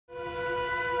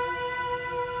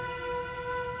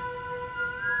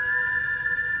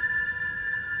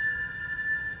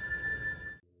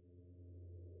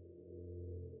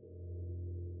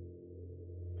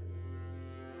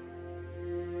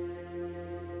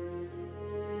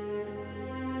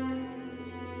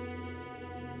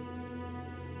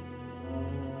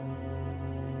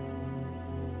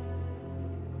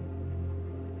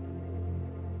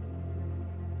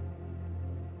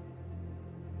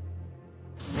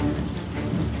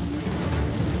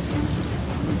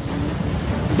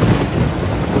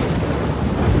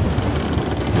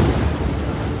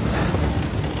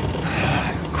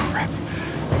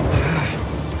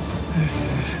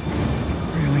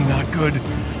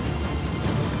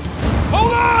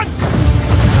on!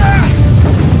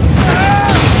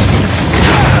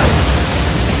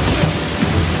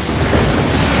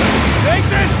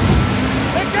 Nathan!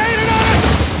 They're gaining on us!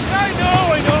 I know!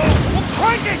 We'll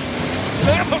crank it!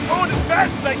 Sam, I'm going as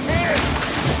fast as I can!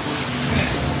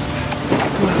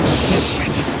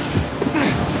 Shit!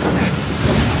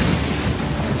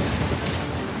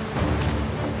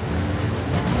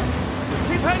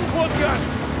 Keep heading towards gun.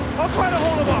 I'll try to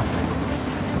hold him up.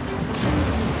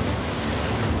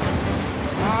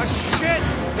 Ah, shit!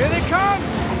 Here they come!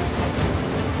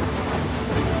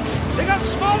 They got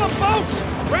smaller boats!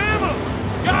 Ram them!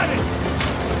 Got it!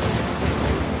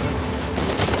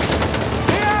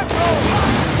 Yeah, go!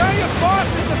 Tell your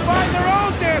bosses to find their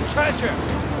own damn treasure!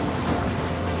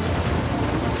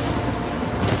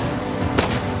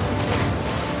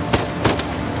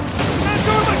 Not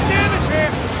doing much damage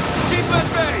here! Just keep at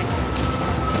bay!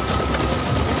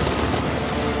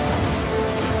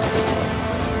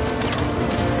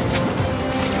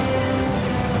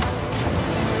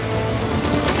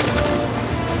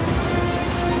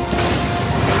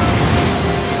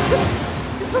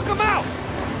 Took him out!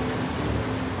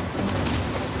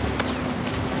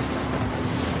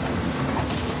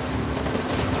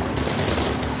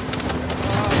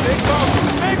 Big boat!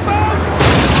 Big boat!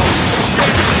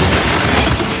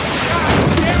 God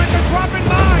damn it, they're dropping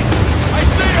mines! I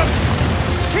see them!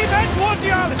 Just keep heading towards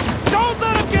the island! Don't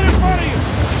let them get in front of you!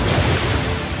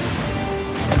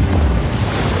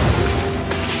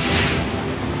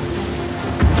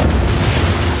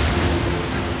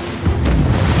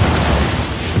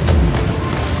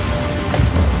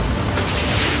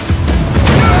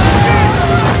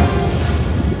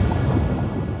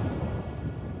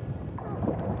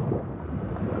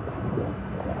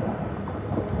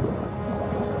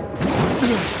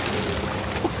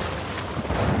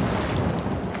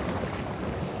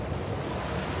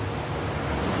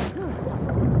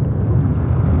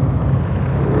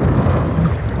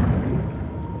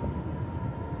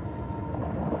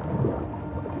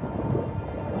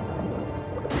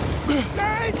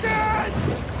 Nathan!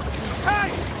 Hey!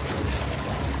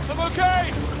 I'm okay!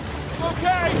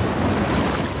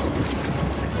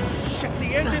 Shit, the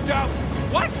engine's out!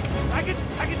 What? I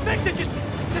can fix it!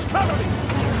 Just cover me!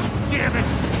 Damn it!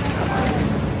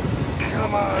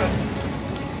 Come on!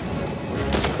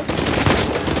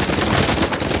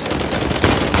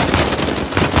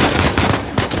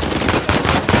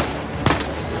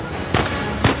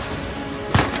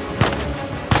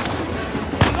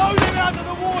 Loading out of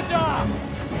the water!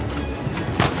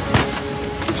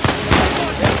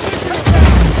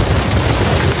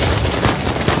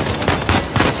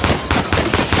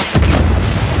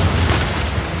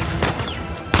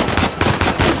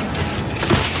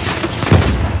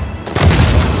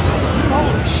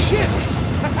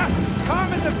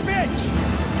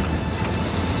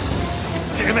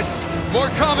 Damn it! More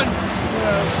coming!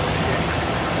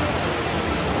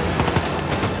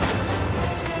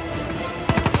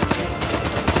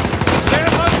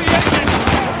 Stand on the engine!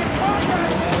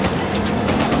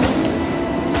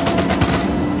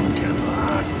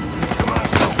 Come on,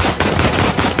 go!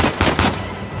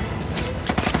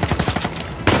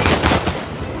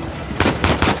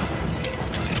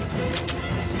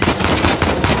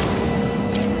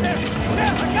 There,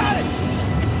 I got it!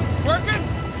 Working?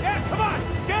 Yeah, come on!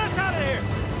 Get us out of here!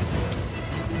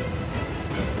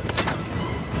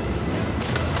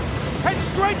 Head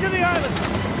straight to the island!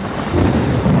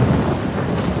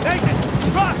 Nathan!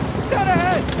 Ross! Dead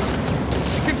ahead!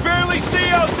 You can barely see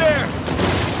out there!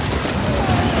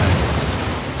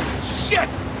 Shit!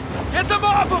 Get them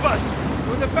off of us!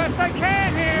 Doing the best I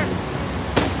can here!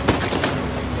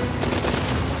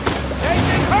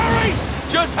 Nathan, hurry!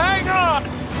 Just hang on!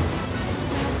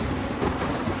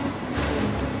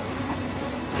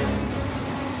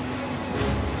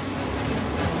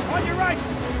 On your right!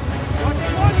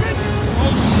 Watch it!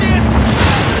 Oh, shit!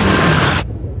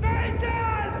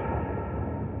 Nathan!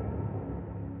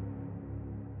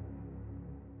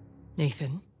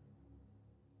 Nathan?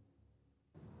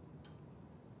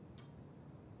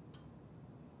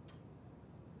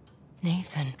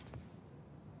 Nathan?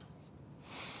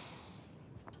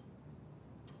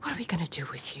 What are we gonna do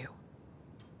with you?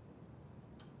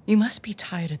 You must be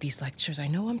tired of these lectures. I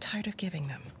know I'm tired of giving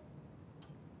them.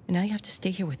 And now you have to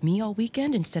stay here with me all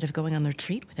weekend instead of going on the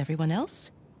retreat with everyone else?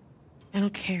 I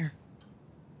don't care.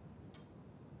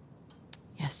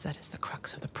 Yes, that is the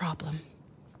crux of the problem.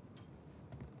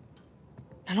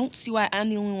 I don't see why I'm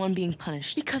the only one being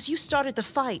punished. Because you started the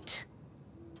fight.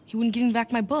 He wouldn't give me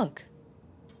back my book.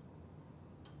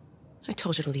 I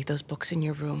told you to leave those books in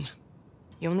your room.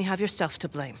 You only have yourself to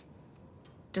blame.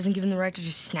 Doesn't give him the right to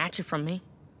just snatch it from me.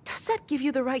 does that give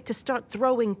you the right to start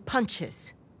throwing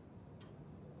punches?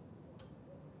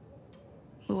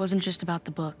 It wasn't just about the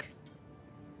book.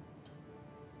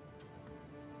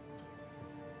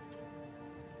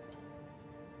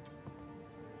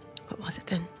 What was it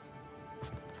then?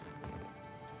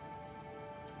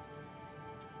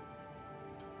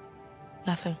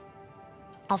 Nothing.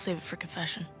 I'll save it for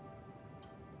confession.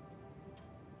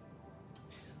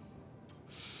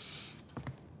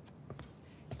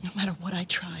 No matter what I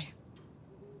try,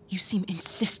 you seem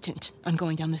insistent on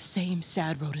going down the same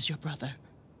sad road as your brother.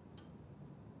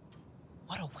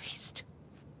 What a waste.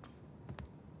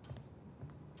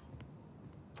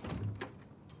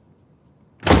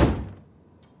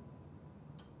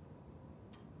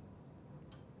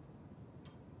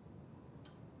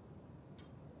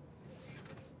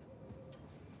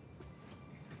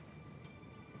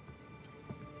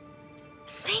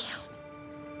 Sam!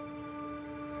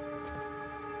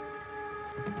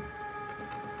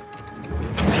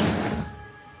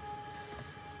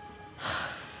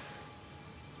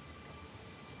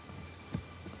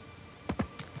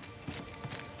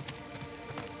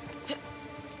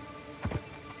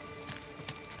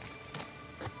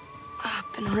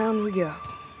 Up and around we go.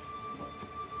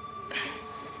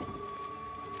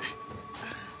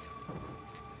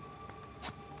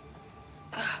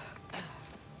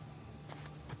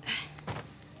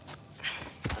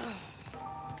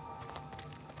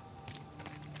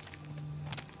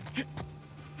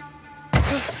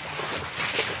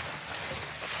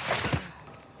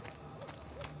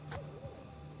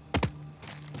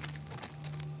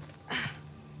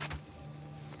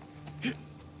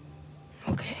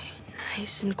 Okay,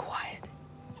 nice and quiet.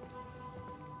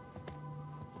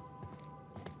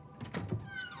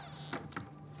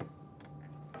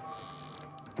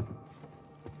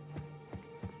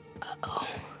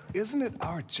 Isn't it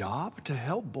our job to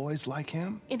help boys like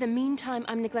him? In the meantime,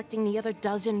 I'm neglecting the other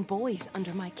dozen boys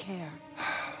under my care.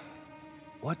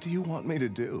 What do you want me to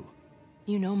do?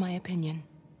 You know my opinion.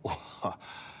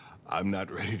 I'm not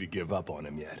ready to give up on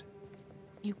him yet.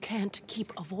 You can't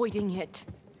keep avoiding it.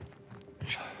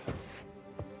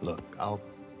 Look, I'll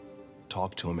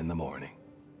talk to him in the morning,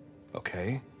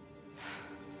 okay?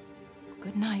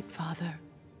 Good night, Father.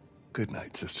 Good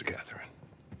night, Sister Catherine.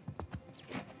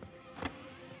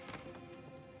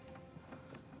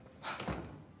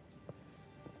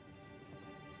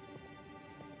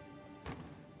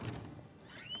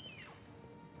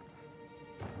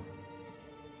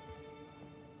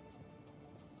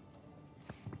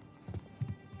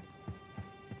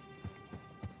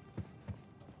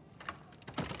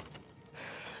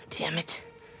 Damn it.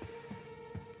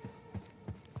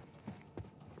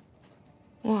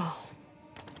 Whoa.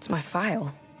 It's my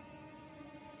file.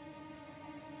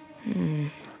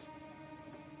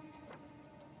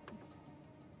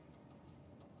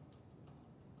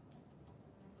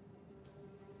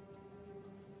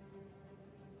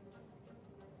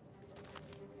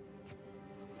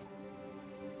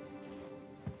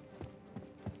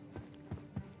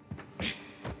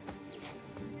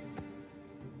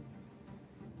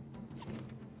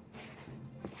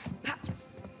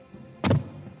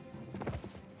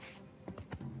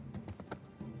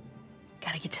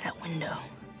 Gotta get to that window.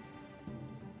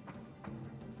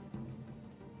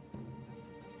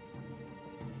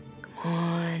 Come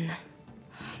on.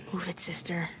 Move it,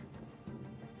 sister.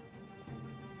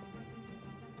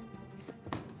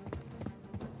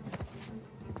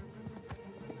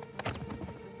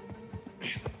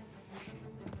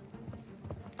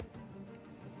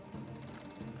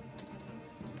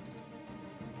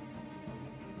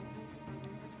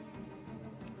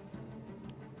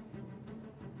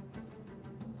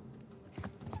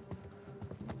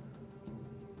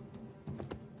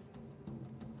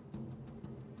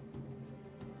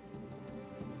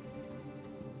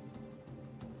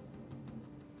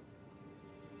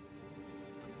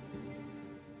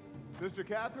 Sister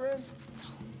Catherine?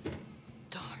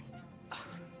 Darn.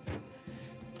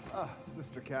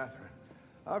 Sister Catherine.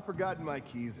 I've forgotten my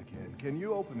keys again. Can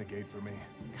you open the gate for me?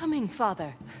 Coming,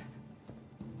 Father.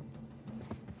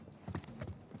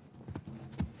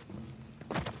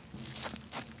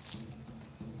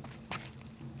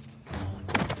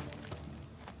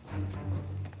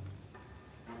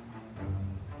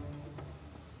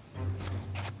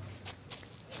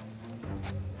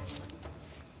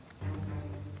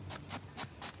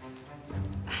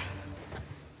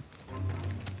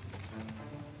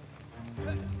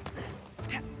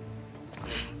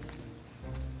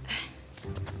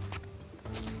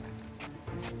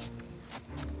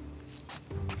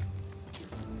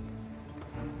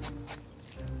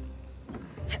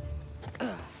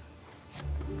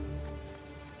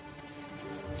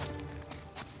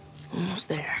 Almost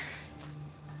there.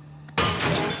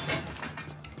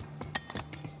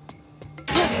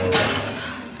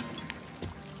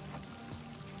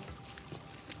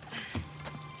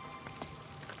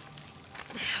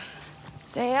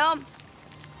 Sam?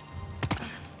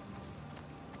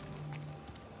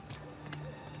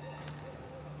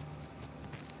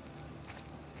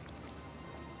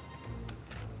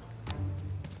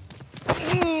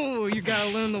 Ooh, you gotta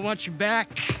learn to watch your back.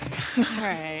 All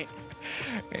right.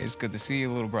 Hey, it's good to see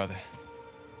you, little brother.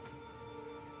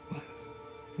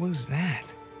 What was that?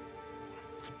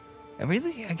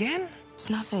 Really? Again? It's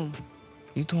nothing.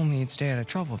 You told me you'd stay out of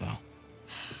trouble, though.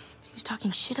 He was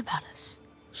talking shit about us.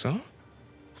 So?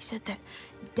 He said that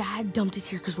Dad dumped us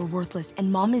here because we're worthless,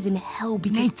 and Mom is in hell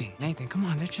because... Nathan, come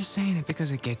on. They're just saying it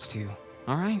because it gets to you,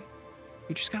 all right?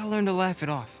 You just gotta learn to laugh it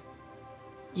off.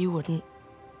 You wouldn't.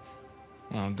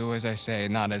 Well, do as I say,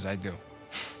 not as I do.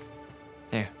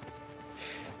 Here.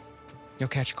 You'll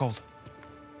catch a cold.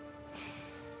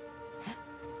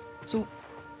 So,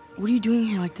 what are you doing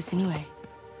here like this anyway?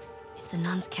 If the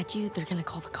nuns catch you, they're gonna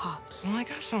call the cops. Well, I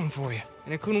got something for you,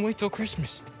 and I couldn't wait till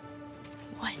Christmas.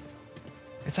 What?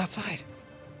 It's outside.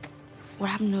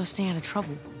 What happened to us staying out of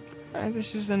trouble?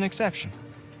 This is an exception.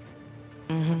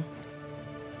 Mm-hmm.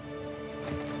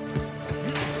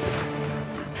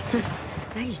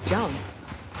 Nice jump.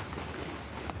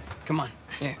 Come on.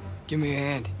 Yeah, give me a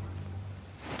hand.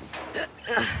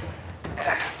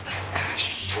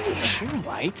 Sheesh, you're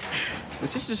light. The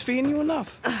sister's feeding you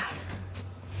enough.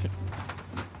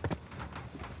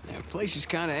 The place is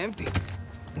kind of empty.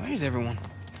 Where's everyone?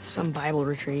 Some Bible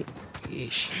retreat.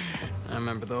 Yeesh. I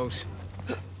remember those.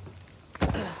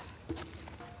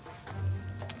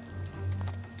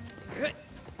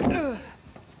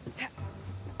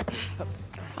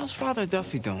 How's Father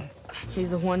Duffy doing?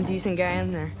 He's the one decent guy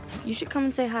in there. You should come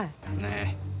and say hi. Nah,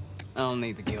 I don't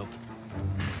need the guilt.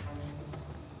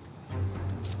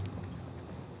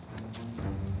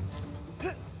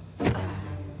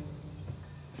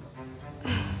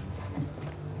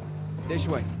 This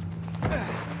way.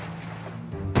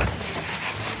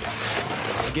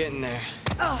 Getting there.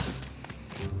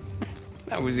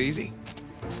 That was easy.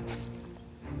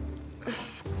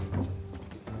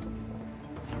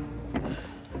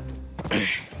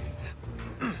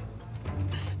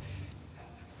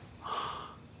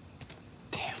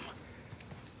 Damn.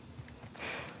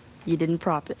 You didn't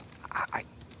prop it.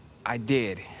 I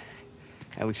did.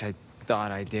 At least I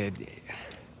thought I did.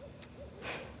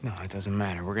 No, it doesn't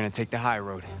matter. We're gonna take the high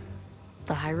road.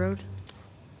 The high road?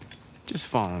 Just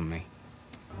follow me.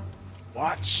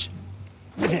 Watch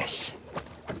this.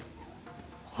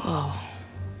 Whoa.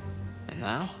 And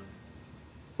now,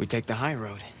 we take the high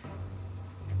road.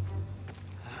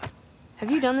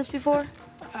 Have you done this before?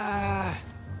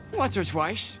 Once or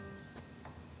twice.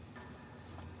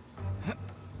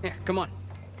 Yeah, come on.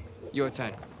 Your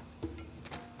turn.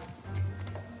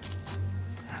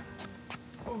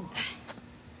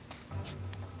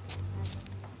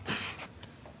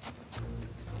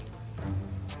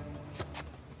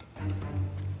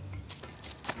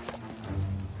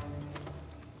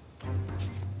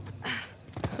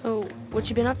 So, what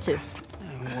you been up to?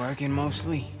 Working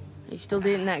mostly. Are you still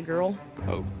dating that girl?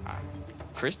 Oh,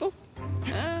 Crystal?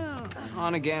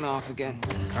 On again, off again.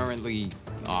 Currently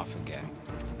off again.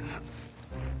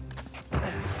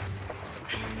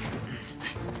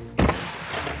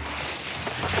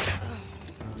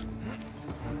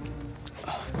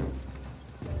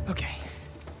 Okay.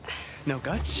 No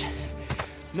guts.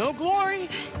 No glory.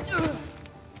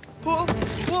 Whoa,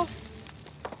 whoa.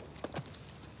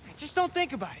 Just don't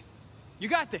think about it. You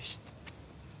got this.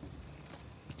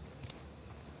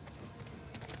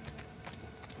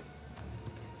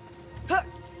 I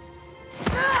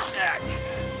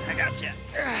got you.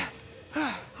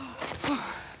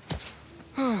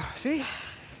 See?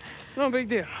 No big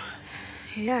deal.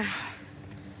 Yeah.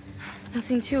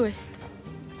 Nothing to it.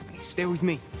 Stay with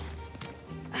me.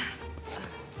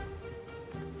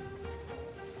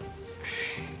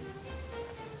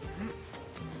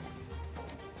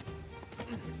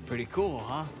 Pretty cool,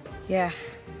 huh? Yeah,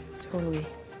 totally.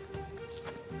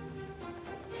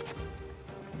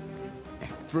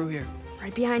 Through here.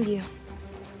 Right behind you.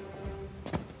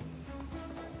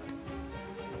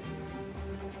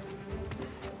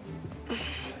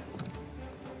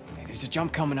 There's a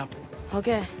jump coming up.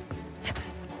 Okay.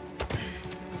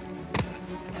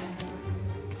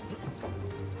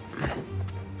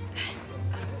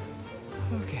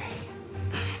 Okay.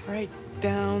 Right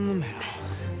down the middle.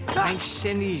 Nice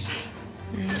and easy.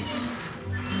 Nice.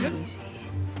 Easy.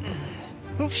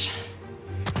 Oops.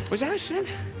 Was that a sin? I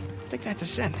think that's a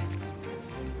sin.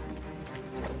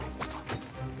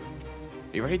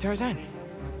 You ready, Tarzan?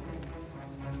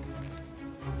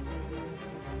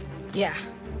 Yeah.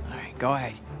 All right, go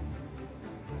ahead.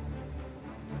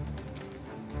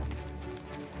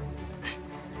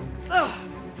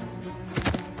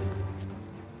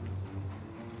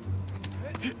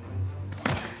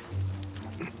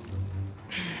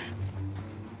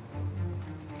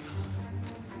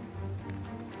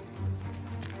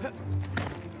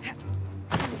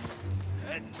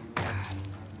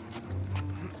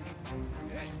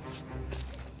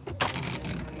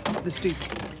 This steep.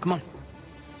 Come on.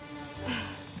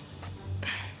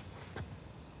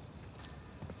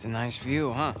 It's a nice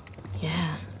view, huh?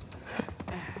 Yeah.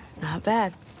 Not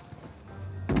bad.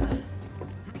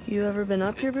 You ever been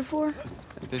up here before?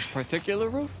 This particular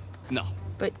roof? No.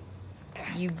 But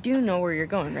you do know where you're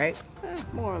going, right?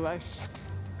 More or less.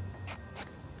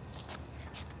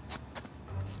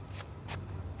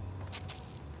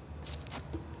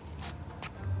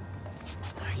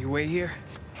 You wait here,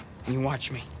 and you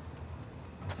watch me.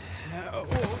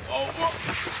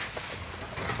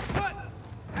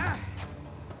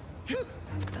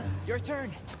 Your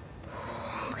turn.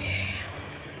 Okay.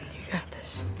 You got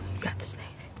this. You got this, Nate.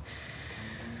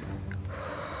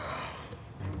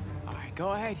 All right,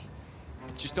 go ahead.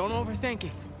 Just don't overthink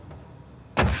it.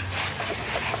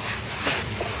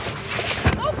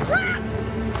 Oh, crap!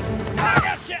 I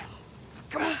gotcha!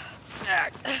 Come on.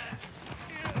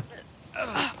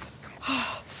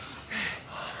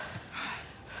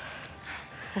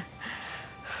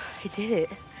 I did it.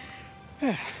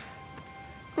 Of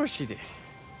course you did.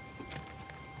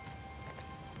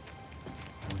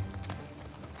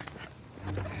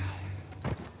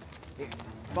 Here,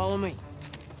 follow me.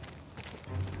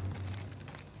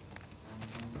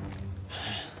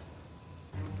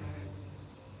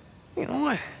 You know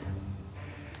what? How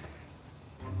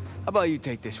about you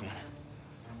take this one?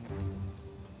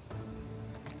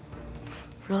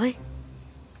 Really?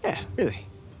 Yeah, really.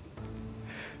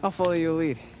 I'll follow your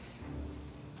lead.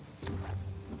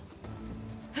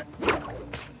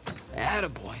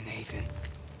 Attaboy, Nathan.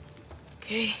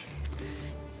 Okay.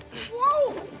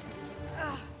 Whoa!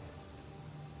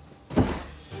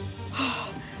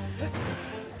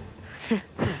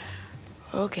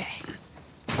 Okay.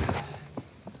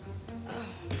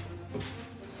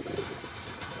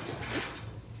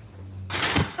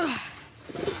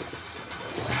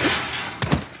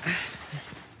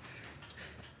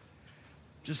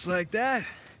 Just like that,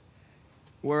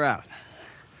 we're out.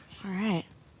 All right.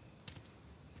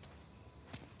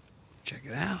 Check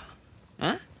it out.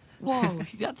 Huh? Whoa,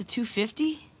 you got the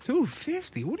 250?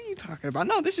 250? What are you talking about?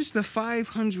 No, this is the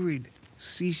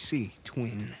 500cc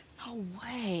twin. No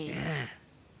way. Yeah.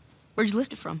 Where'd you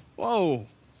lift it from? Whoa.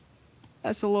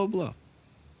 That's a low blow.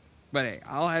 But hey,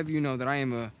 I'll have you know that I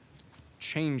am a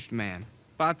changed man.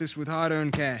 Bought this with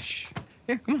hard-earned cash.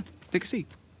 Here, come on, take a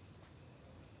seat.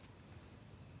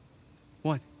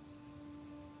 What?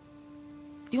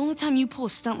 The only time you pull a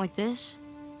stunt like this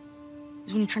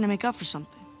is when you're trying to make up for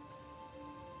something.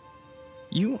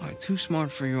 You are too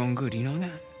smart for your own good, you know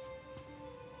that?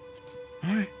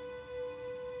 All right.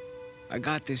 I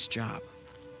got this job.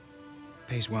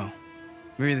 Pays well.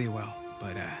 Really well.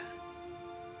 But, I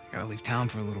gotta leave town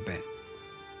for a little bit.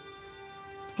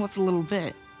 What's a little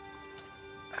bit?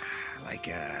 Like,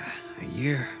 a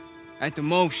year. At the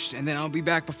most, and then I'll be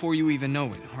back before you even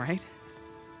know it, all right?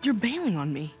 You're bailing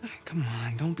on me. Come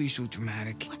on, don't be so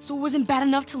dramatic. What, so it wasn't bad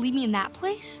enough to leave me in that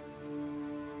place?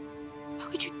 How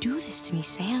could you do this to me,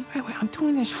 Sam? Wait, I'm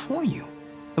doing this for you.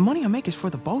 The money I make is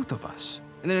for the both of us.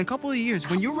 And then in a couple of years,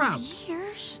 when you're out...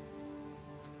 Years?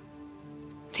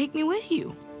 Take me with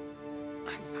you.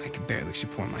 I can barely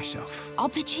support myself. I'll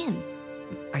pitch in.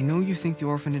 I know you think the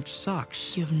orphanage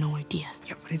sucks. You have no idea.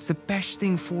 Yeah, but it's the best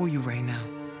thing for you right now.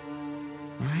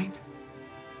 All right?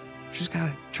 Just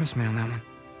gotta trust me on that one.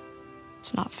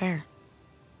 It's not fair.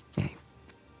 Hey,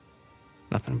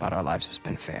 nothing about our lives has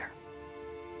been fair.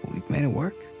 But we've made it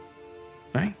work,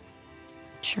 right?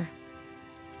 Sure.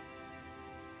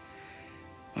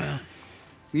 Well,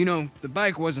 you know, the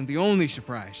bike wasn't the only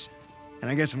surprise. And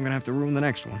I guess I'm gonna have to ruin the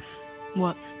next one.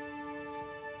 What?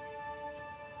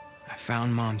 I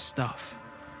found Mom's stuff.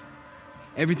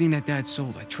 Everything that Dad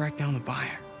sold, I tracked down the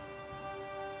buyer.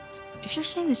 If you're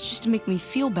saying this just to make me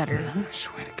feel better... I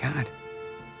swear to God.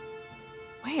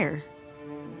 Where?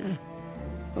 Yeah.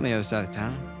 On the other side of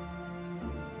town.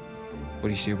 What do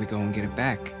you say we go and get it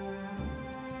back?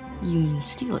 You mean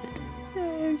steal it?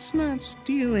 It's not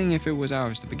stealing if it was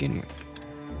ours to begin with.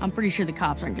 I'm pretty sure the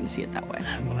cops aren't gonna see it that way.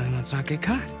 Well, then let's not get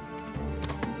caught.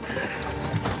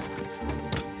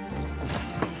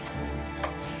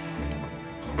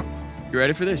 You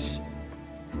ready for this?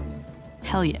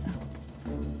 Hell yeah.